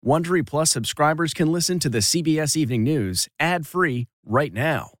Wondery Plus subscribers can listen to the CBS Evening News ad-free right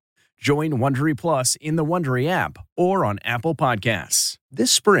now. Join Wondery Plus in the Wondery app or on Apple Podcasts.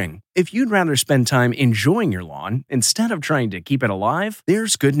 This spring, if you'd rather spend time enjoying your lawn instead of trying to keep it alive,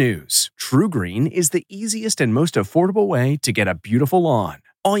 there's good news. TruGreen is the easiest and most affordable way to get a beautiful lawn.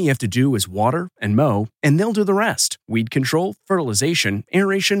 All you have to do is water and mow, and they'll do the rest. Weed control, fertilization,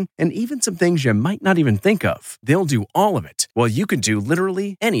 aeration, and even some things you might not even think of. They'll do all of it, while you can do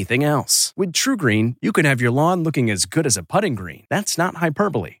literally anything else. With TruGreen, you can have your lawn looking as good as a putting green. That's not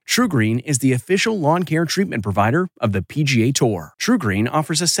hyperbole. TruGreen is the official lawn care treatment provider of the PGA Tour. TruGreen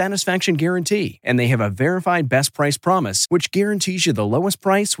offers a satisfaction guarantee, and they have a verified best price promise, which guarantees you the lowest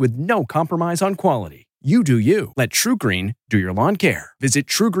price with no compromise on quality. You do you. Let TruGreen do your lawn care. Visit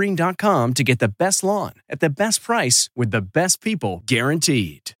TruGreen.com to get the best lawn at the best price with the best people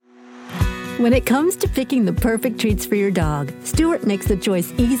guaranteed. When it comes to picking the perfect treats for your dog, Stewart makes the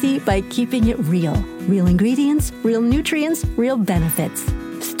choice easy by keeping it real. Real ingredients, real nutrients, real benefits.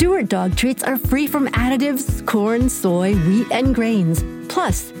 Stewart dog treats are free from additives, corn, soy, wheat, and grains.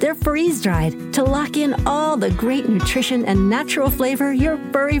 Plus, they're freeze-dried to lock in all the great nutrition and natural flavor your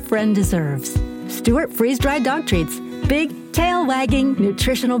furry friend deserves. Stewart freeze-dried dog treats. Big, tail-wagging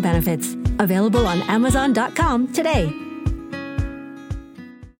nutritional benefits. Available on Amazon.com today.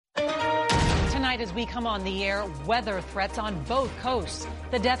 Tonight as we come on the air, weather threats on both coasts.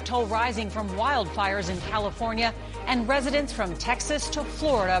 The death toll rising from wildfires in California, and residents from Texas to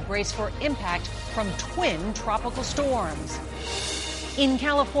Florida brace for impact from twin tropical storms. In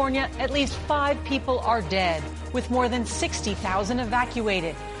California, at least 5 people are dead, with more than 60,000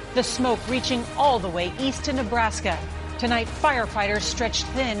 evacuated. The smoke reaching all the way east to Nebraska. Tonight, firefighters stretched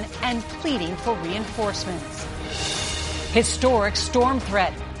thin and pleading for reinforcements. Historic storm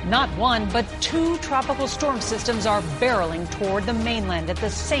threat. Not one, but 2 tropical storm systems are barreling toward the mainland at the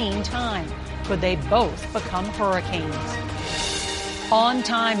same time. Could they both become hurricanes?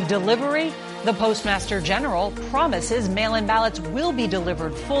 On-time delivery? The Postmaster General promises mail-in ballots will be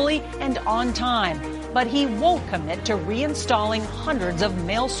delivered fully and on time, but he won't commit to reinstalling hundreds of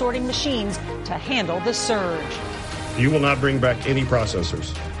mail sorting machines to handle the surge. You will not bring back any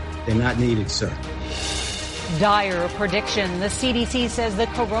processors. They're not needed, sir. Dire prediction. The CDC says the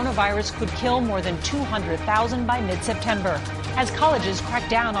coronavirus could kill more than 200,000 by mid-September as colleges crack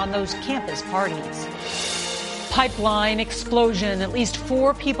down on those campus parties. Pipeline explosion. At least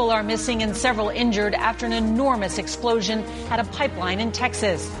 4 people are missing and several injured after an enormous explosion at a pipeline in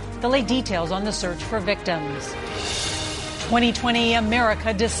Texas. The late details on the search for victims. 2020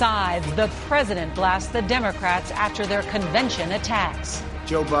 America decides. The president blasts the Democrats after their convention attacks.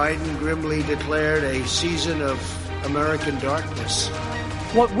 Joe Biden grimly declared a season of American darkness.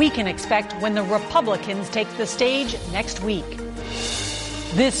 What we can expect when the Republicans take the stage next week.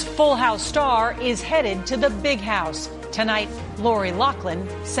 This Full House star is headed to the big house. Tonight, Lori Loughlin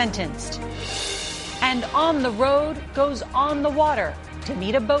sentenced. And On the Road goes on the water to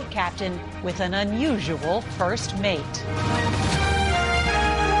meet a boat captain with an unusual first mate.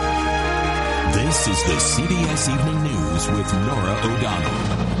 This is the CBS Evening News with Norah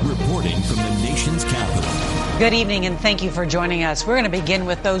O'Donnell, reporting from the nation's capital. Good evening, and thank you for joining us. We're going to begin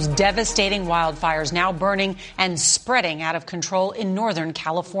with those devastating wildfires now burning and spreading out of control in Northern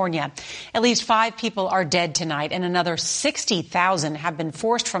California. At least 5 people are dead tonight, and another 60,000 have been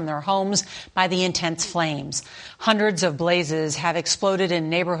forced from their homes by the intense flames. Hundreds of blazes have exploded in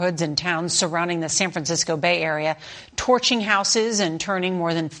neighborhoods and towns surrounding the San Francisco Bay Area, torching houses and turning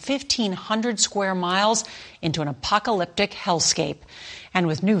more than 1,500 square miles into an apocalyptic hellscape. And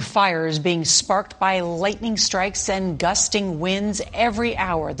with new fires being sparked by lightning strikes and gusting winds every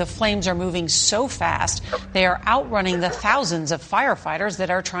hour, the flames are moving so fast they are outrunning the thousands of firefighters that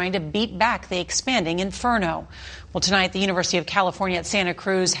are trying to beat back the expanding inferno. Well, tonight, the University of California at Santa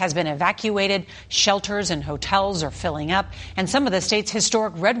Cruz has been evacuated. Shelters and hotels are filling up, and some of the state's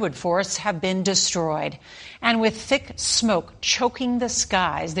historic redwood forests have been destroyed. And with thick smoke choking the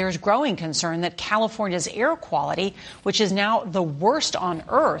skies, there's growing concern that California's air quality, which is now the worst on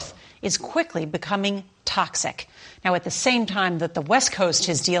Earth, is quickly becoming toxic. Now, at the same time that the West Coast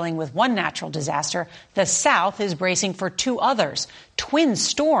is dealing with one natural disaster, the South is bracing for 2 others. Twin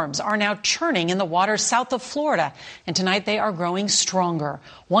storms are now churning in the waters south of Florida, and tonight they are growing stronger.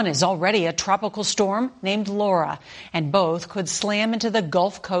 One is already a tropical storm named Laura, and both could slam into the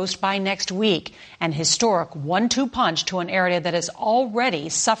Gulf Coast by next week, an historic 1-2 punch to an area that is already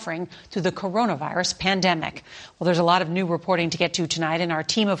suffering through the coronavirus pandemic. Well, there's a lot of new reporting to get to tonight, and our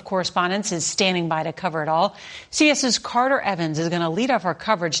team of correspondents is standing by to cover it all. CBS's Carter Evans is going to lead off our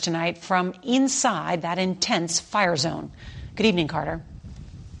coverage tonight from inside that intense fire zone. Good evening, Carter.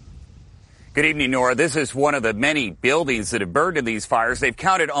 Good evening, Nora. This is one of the many buildings that have burned in these fires. They've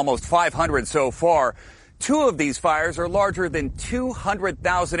counted almost 500 so far. 2 of these fires are larger than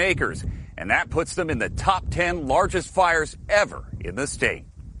 200,000 acres, and that puts them in the top 10 largest fires ever in the state.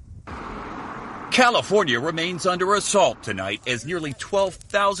 California remains under assault tonight as nearly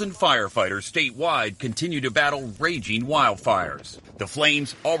 12,000 firefighters statewide continue to battle raging wildfires. The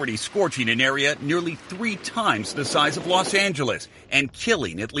flames already scorching an area nearly 3 times the size of Los Angeles and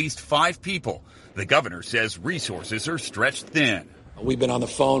killing at least 5 people. The governor says resources are stretched thin. We've been on the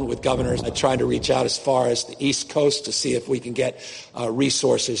phone with governors trying to reach out as far as the East Coast to see if we can get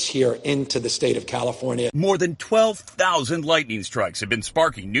resources here into the state of California. More than 12,000 lightning strikes have been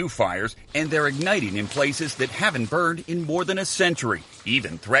sparking new fires, and they're igniting in places that haven't burned in more than a century,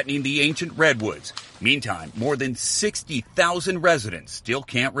 even threatening the ancient redwoods. Meantime, more than 60,000 residents still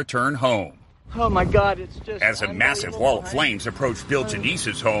can't return home. Oh, my God, it's just... As a massive wall of flames approached Bill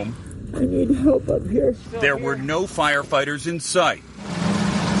Janice's home, I need help up here. There were no firefighters in sight.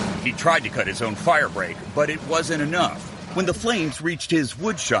 He tried to cut his own fire break, but it wasn't enough. When the flames reached his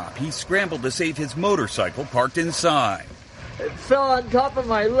wood shop, he scrambled to save his motorcycle parked inside. It fell on top of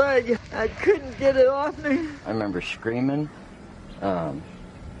my leg. I couldn't get it off me. I remember screaming,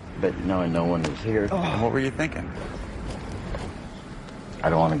 but knowing no one was here. Oh. And what were you thinking? I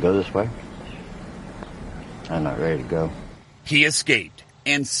don't want to go this way. I'm not ready to go. He escaped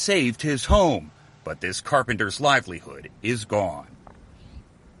and saved his home, but this carpenter's livelihood is gone.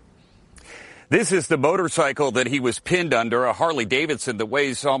 This is the motorcycle that he was pinned under, a Harley-Davidson that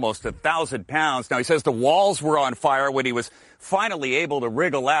weighs almost 1,000 pounds. Now, he says the walls were on fire when he was finally able to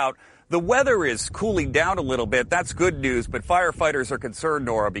wriggle out. The weather is cooling down a little bit. That's good news, but firefighters are concerned,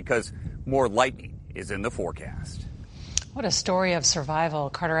 Nora, because more lightning is in the forecast. What a story of survival.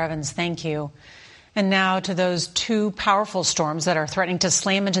 Carter Evans, thank you. And now to those 2 powerful storms that are threatening to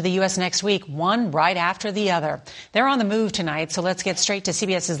slam into the U.S. next week, one right after the other. They're on the move tonight, so let's get straight to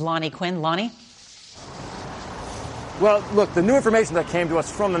CBS's Lonnie Quinn. Lonnie? Well, look, the new information that came to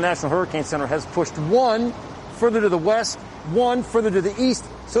us from the National Hurricane Center has pushed one further to the west, one further to the east,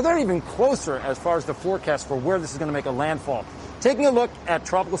 so they're even closer as far as the forecast for where this is going to make a landfall. Taking a look at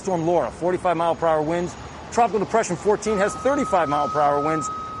Tropical Storm Laura, 45-mile-per-hour winds. Tropical Depression 14 has 35-mile-per-hour winds.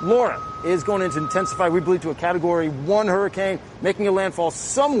 Laura is going to intensify, we believe, to a Category 1 hurricane, making a landfall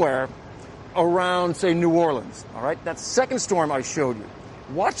somewhere around, say, New Orleans. All right, that second storm I showed you.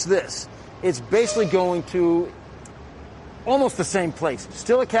 Watch this. It's basically going to almost the same place.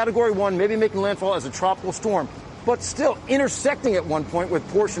 Still a Category 1, maybe making landfall as a tropical storm, but still intersecting at one point with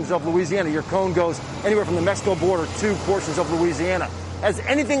portions of Louisiana. Your cone goes anywhere from the Mexico border to portions of Louisiana. Has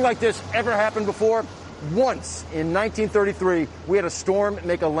anything like this ever happened before? Once, in 1933, we had a storm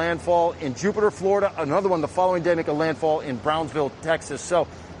make a landfall in Jupiter, Florida. Another one the following day make a landfall in Brownsville, Texas. So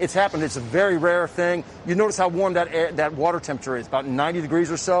it's happened. It's a very rare thing. You notice how warm that water temperature is, about 90 degrees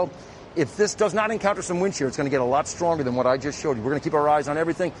or so. If this does not encounter some wind shear, it's going to get a lot stronger than what I just showed you. We're going to keep our eyes on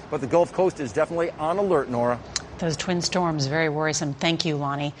everything, but the Gulf Coast is definitely on alert, Nora. Those twin storms, very worrisome. Thank you,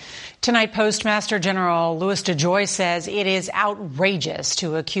 Lonnie. Tonight, Postmaster General Louis DeJoy says it is outrageous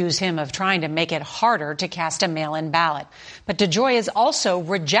to accuse him of trying to make it harder to cast a mail-in ballot. But DeJoy is also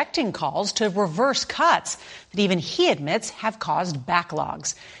rejecting calls to reverse cuts that even he admits have caused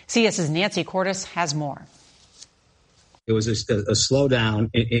backlogs. CS's Nancy Cordes has more. It was a slowdown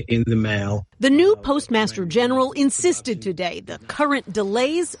in the mail. The new Postmaster General insisted today the current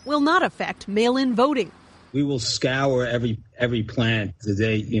delays will not affect mail-in voting. We will scour every plant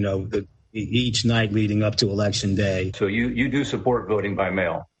today, each night leading up to Election Day. So you do support voting by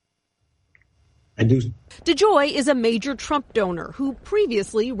mail? I do. DeJoy is a major Trump donor who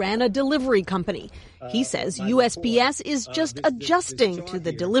previously ran a delivery company. He says USPS is just adjusting to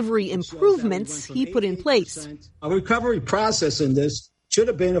the delivery improvements he put in place. A recovery process in this should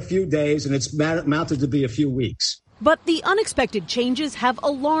have been a few days, and it's mounted to be a few weeks. But the unexpected changes have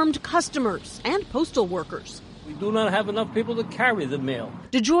alarmed customers and postal workers. We do not have enough people to carry the mail.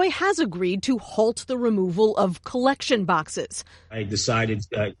 DeJoy has agreed to halt the removal of collection boxes. I decided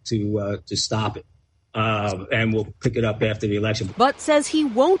to stop it, and we'll pick it up after the election. But says he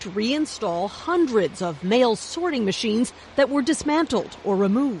won't reinstall hundreds of mail sorting machines that were dismantled or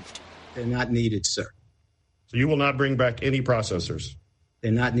removed. They're not needed, sir. So you will not bring back any processors?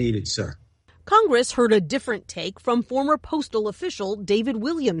 They're not needed, sir. Congress heard a different take from former postal official David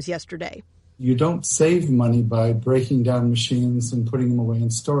Williams yesterday. You don't save money by breaking down machines and putting them away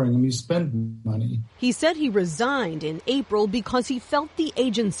and storing them. You spend money. He said he resigned in April because he felt the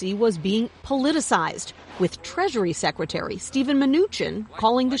agency was being politicized, with Treasury Secretary Steven Mnuchin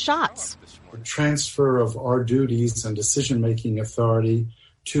calling the shots. The transfer of our duties and decision-making authority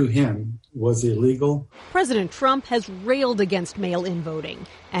to him was illegal. President Trump has railed against mail-in voting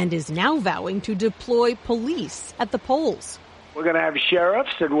and is now vowing to deploy police at the polls. We're going to have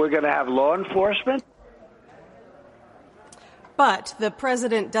sheriffs and we're going to have law enforcement. But the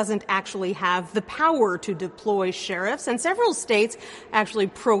president doesn't actually have the power to deploy sheriffs, and several states actually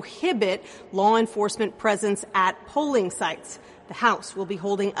prohibit law enforcement presence at polling sites. The House will be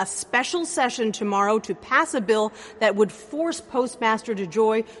holding a special session tomorrow to pass a bill that would force Postmaster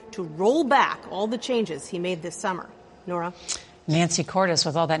DeJoy to roll back all the changes he made this summer. Nora? Nancy Cordes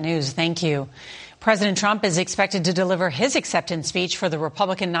with all that news. Thank you. President Trump is expected to deliver his acceptance speech for the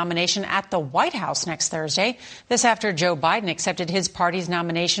Republican nomination at the White House next Thursday. This after Joe Biden accepted his party's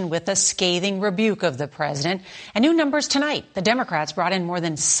nomination with a scathing rebuke of the president. And new numbers tonight. The Democrats brought in more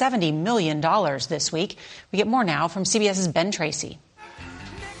than $70 million this week. We get more now from CBS's Ben Tracy.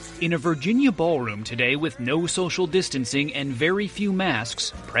 In a Virginia ballroom today with no social distancing and very few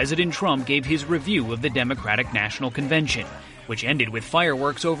masks, President Trump gave his review of the Democratic National Convention, which ended with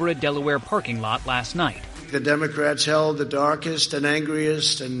fireworks over a Delaware parking lot last night. The Democrats held the darkest and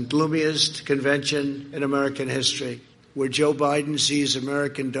angriest and gloomiest convention in American history. Where Joe Biden sees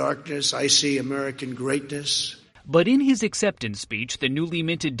American darkness, I see American greatness. But in his acceptance speech, the newly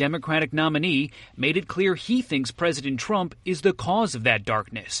minted Democratic nominee made it clear he thinks President Trump is the cause of that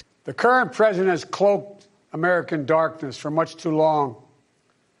darkness. The current president has cloaked American darkness for much too long.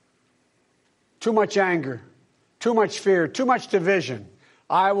 Too much anger. Too much fear, too much division.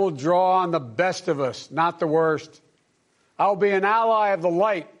 I will draw on the best of us, not the worst. I will be an ally of the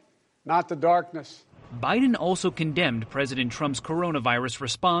light, not the darkness. Biden also condemned President Trump's coronavirus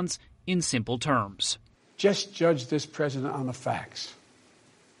response in simple terms. Just judge this president on the facts.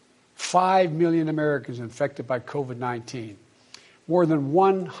 5 million Americans infected by COVID-19. More than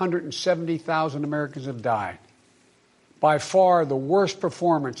 170,000 Americans have died. By far the worst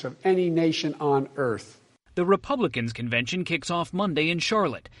performance of any nation on earth. The Republicans' convention kicks off Monday in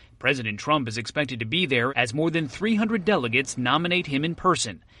Charlotte. President Trump is expected to be there as more than 300 delegates nominate him in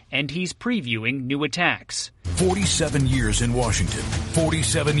person, and he's previewing new attacks. 47 years in Washington,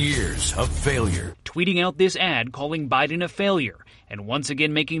 47 years of failure. Tweeting out this ad calling Biden a failure, and once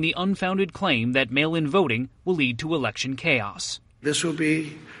again making the unfounded claim that mail-in voting will lead to election chaos. This will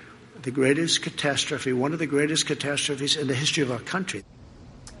be the greatest catastrophe, one of the greatest catastrophes in the history of our country.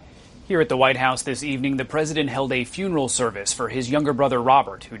 Here at the White House this evening, the president held a funeral service for his younger brother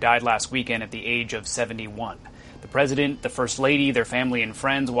Robert, who died last weekend at the age of 71. The president, the first lady, their family and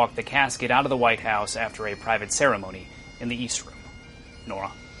friends walked the casket out of the White House after a private ceremony in the East Room.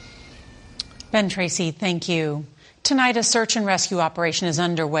 Nora? Ben Tracy, thank you. Tonight, a search and rescue operation is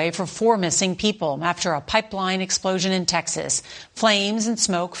underway for 4 missing people after a pipeline explosion in Texas. Flames and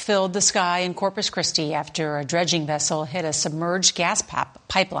smoke filled the sky in Corpus Christi after a dredging vessel hit a submerged gas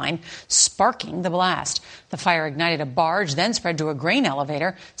pipeline, sparking the blast. The fire ignited a barge, then spread to a grain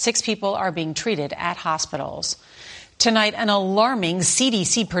elevator. 6 people are being treated at hospitals. Tonight, an alarming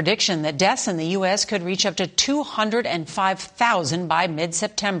CDC prediction that deaths in the U.S. could reach up to 205,000 by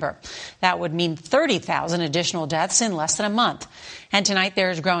mid-September. That would mean 30,000 additional deaths in less than a month. And tonight, there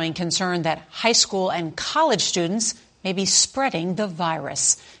is growing concern that high school and college students may be spreading the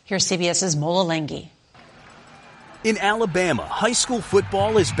virus. Here's CBS's Mola Lenghi. In Alabama, high school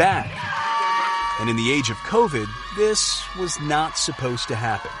football is back. And in the age of COVID, this was not supposed to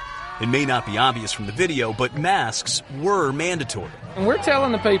happen. It may not be obvious from the video, but masks were mandatory. And we're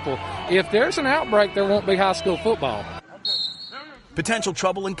telling the people, if there's an outbreak, there won't be high school football. Potential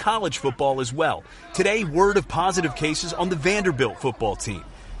trouble in college football as well. Today, word of positive cases on the Vanderbilt football team.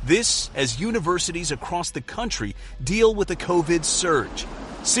 This as universities across the country deal with the COVID surge.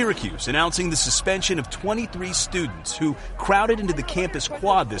 Syracuse announcing the suspension of 23 students who crowded into the campus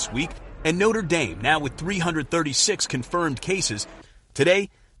quad this week, and Notre Dame now with 336 confirmed cases. Today,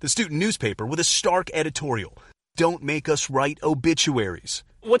 the student newspaper with a stark editorial. Don't make us write obituaries.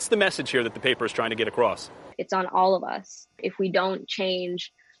 What's the message here that the paper is trying to get across? It's on all of us. If we don't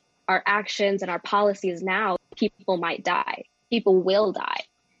change our actions and our policies now, people might die. People will die.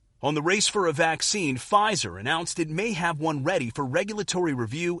 On the race for a vaccine, Pfizer announced it may have one ready for regulatory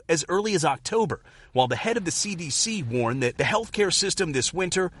review as early as October, while the head of the CDC warned that the healthcare system this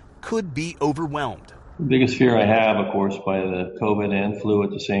winter could be overwhelmed. The biggest fear I have, of course, by the COVID and flu at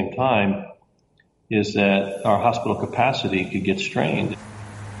the same time, is that our hospital capacity could get strained.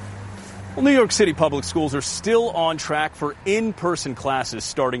 Well, New York City public schools are still on track for in-person classes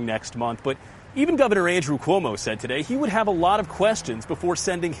starting next month, but even Governor Andrew Cuomo said today he would have a lot of questions before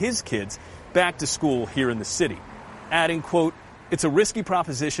sending his kids back to school here in the city, adding, quote, "It's a risky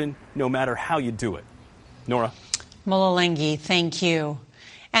proposition no matter how you do it." Nora? Mola Lenghi, thank you.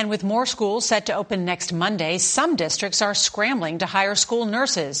 And with more schools set to open next Monday, some districts are scrambling to hire school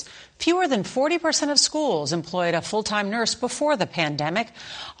nurses. Fewer than 40% of schools employed a full-time nurse before the pandemic.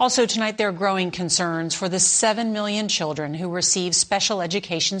 Also tonight, there are growing concerns for the 7 million children who receive special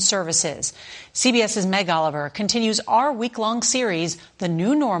education services. CBS's Meg Oliver continues our week-long series, The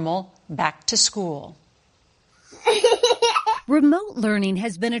New Normal, Back to School. Remote learning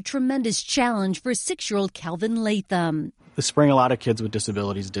has been a tremendous challenge for 6-year-old Calvin Latham. This spring, a lot of kids with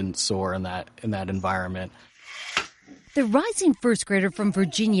disabilities didn't soar in that environment. The rising first grader from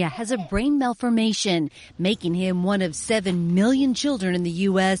Virginia has a brain malformation, making him one of 7 million children in the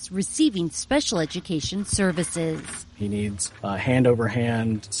U.S. receiving special education services. He needs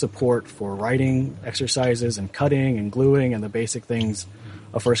hand-over-hand support for writing exercises and cutting and gluing and the basic things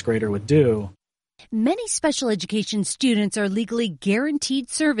a first grader would do. Many special education students are legally guaranteed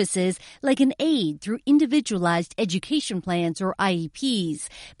services like an aid through individualized education plans or IEPs.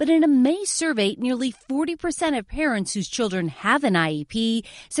 But in a May survey, nearly 40% of parents whose children have an IEP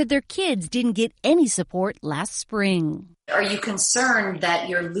said their kids didn't get any support last spring. Are you concerned that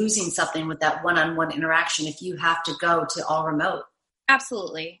you're losing something with that one-on-one interaction if you have to go to all remote?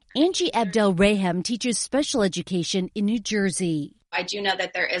 Absolutely. Angie Abdel-Raham teaches special education in New Jersey. I do know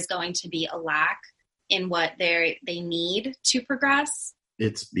that there is going to be a lack in what they need to progress.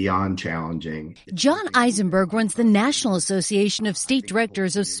 It's beyond challenging. John Eisenberg runs the National Association of State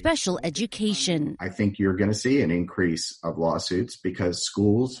Directors of Special Education. I think you're going to see an increase of lawsuits because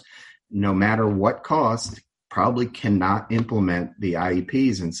schools, no matter what cost, probably cannot implement the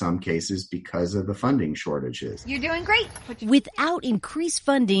IEPs in some cases because of the funding shortages. You're doing great. Without increased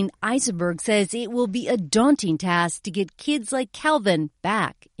funding, Eisenberg says it will be a daunting task to get kids like Calvin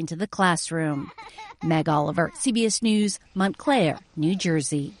back into the classroom. Meg Oliver, CBS News, Montclair, New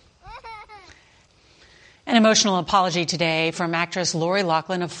Jersey. An emotional apology today from actress Lori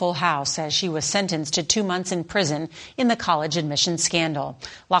Loughlin of Full House as she was sentenced to 2 months in prison in the college admissions scandal.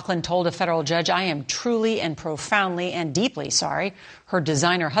 Loughlin told a federal judge, "I am truly and profoundly and deeply sorry." Her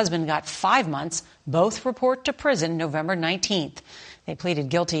designer husband got 5 months. Both report to prison November 19th. They pleaded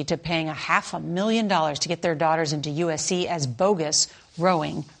guilty to paying $500,000 to get their daughters into USC as bogus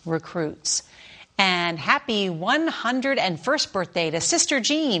rowing recruits. And happy 101st birthday to Sister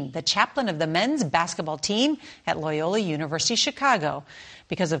Jean, the chaplain of the men's basketball team at Loyola University Chicago.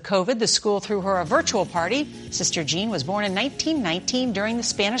 Because of COVID, the school threw her a virtual party. Sister Jean was born in 1919 during the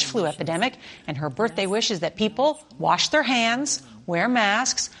Spanish flu epidemic, and her birthday wish is that people wash their hands, wear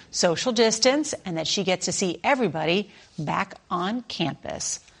masks, social distance, and that she gets to see everybody back on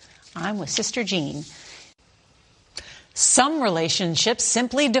campus. I'm with Sister Jean. Some relationships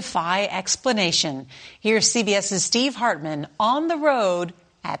simply defy explanation. Here's CBS's Steve Hartman on the road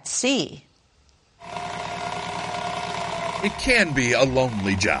at sea. It can be a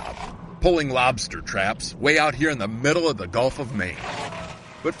lonely job, pulling lobster traps way out here in the middle of the Gulf of Maine.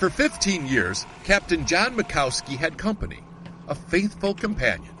 But for 15 years, Captain John Mikowski had company, a faithful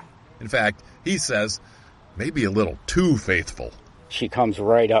companion. In fact, he says, maybe a little too faithful. She comes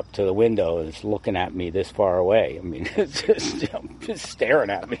right up to the window and is looking at me this far away. I mean, it's just staring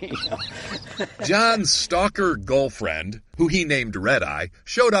at me. John's stalker girlfriend, who he named Red Eye,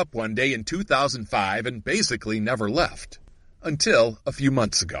 showed up one day in 2005 and basically never left. Until a few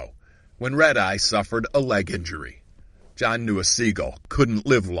months ago, when Red Eye suffered a leg injury. John knew a seagull couldn't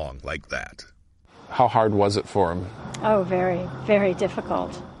live long like that. How hard was it for him? Oh, very, very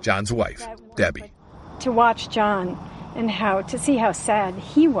difficult. John's wife, Debbie. To watch John and to see how sad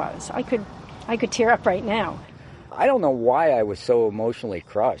he was. I could tear up right now. I don't know why I was so emotionally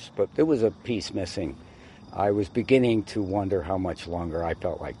crushed, but there was a piece missing. I was beginning to wonder how much longer I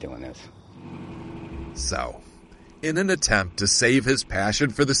felt like doing this. So, in an attempt to save his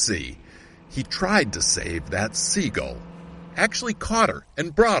passion for the sea, he tried to save that seagull. Actually caught her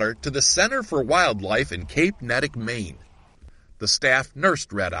and brought her to the Center for Wildlife in Cape Nettic, Maine. The staff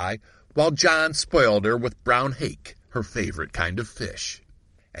nursed Red Eye while John spoiled her with brown hake, her favorite kind of fish.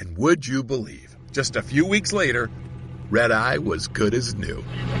 And would you believe, just a few weeks later, Red Eye was good as new.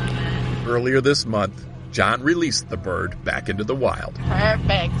 Earlier this month, John released the bird back into the wild.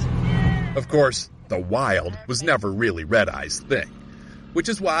 Perfect. Of course, the wild was never really Red Eye's thing, which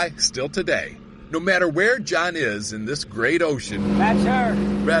is why, still today, no matter where John is in this great ocean, that's her.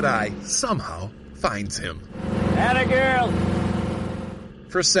 Red Eye somehow finds him. Atta girl.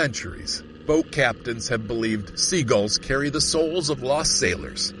 For centuries, boat captains have believed seagulls carry the souls of lost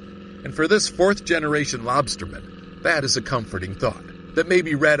sailors. And for this fourth-generation lobsterman, that is a comforting thought, that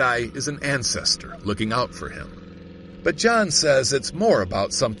maybe Red Eye is an ancestor looking out for him. But John says it's more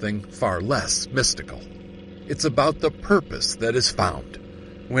about something far less mystical. It's about the purpose that is found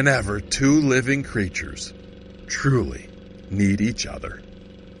whenever two living creatures truly need each other.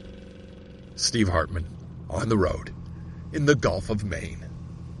 Steve Hartman, on the road in the Gulf of Maine.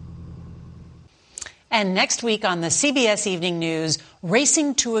 And next week on the CBS Evening News,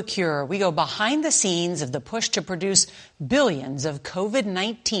 Racing to a Cure, we go behind the scenes of the push to produce billions of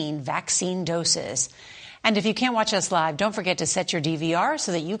COVID-19 vaccine doses. And if you can't watch us live, don't forget to set your DVR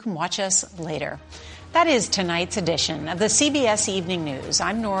so that you can watch us later. That is tonight's edition of the CBS Evening News.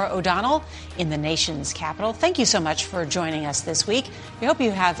 I'm Norah O'Donnell in the nation's capital. Thank you so much for joining us this week. We hope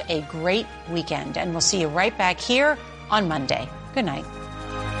you have a great weekend, and we'll see you right back here on Monday. Good night.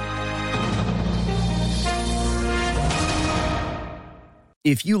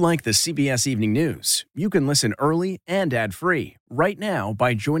 If you like the CBS Evening News, you can listen early and ad-free right now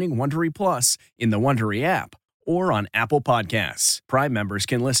by joining Wondery Plus in the Wondery app or on Apple Podcasts. Prime members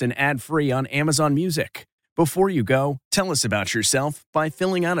can listen ad-free on Amazon Music. Before you go, tell us about yourself by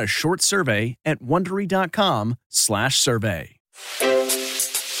filling out a short survey at Wondery.com/survey.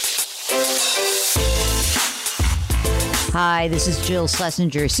 Hi, this is Jill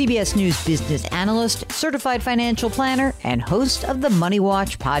Schlesinger, CBS News business analyst, certified financial planner, and host of the Money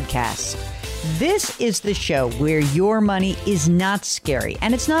Watch podcast. This is the show where your money is not scary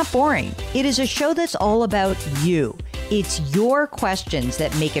and it's not boring. It is a show that's all about you. It's your questions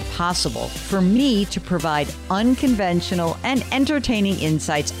that make it possible for me to provide unconventional and entertaining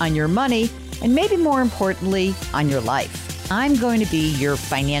insights on your money and maybe more importantly, on your life. I'm going to be your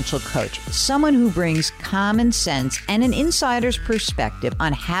financial coach, someone who brings common sense and an insider's perspective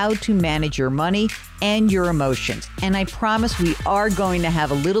on how to manage your money and your emotions. And I promise we are going to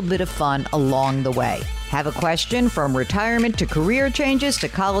have a little bit of fun along the way. Have a question from retirement to career changes to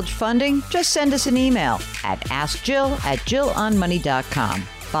college funding? Just send us an email at askjill@jillonmoney.com.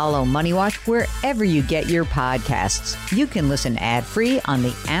 Follow Money Watch wherever you get your podcasts. You can listen ad-free on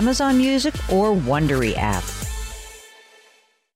the Amazon Music or Wondery app.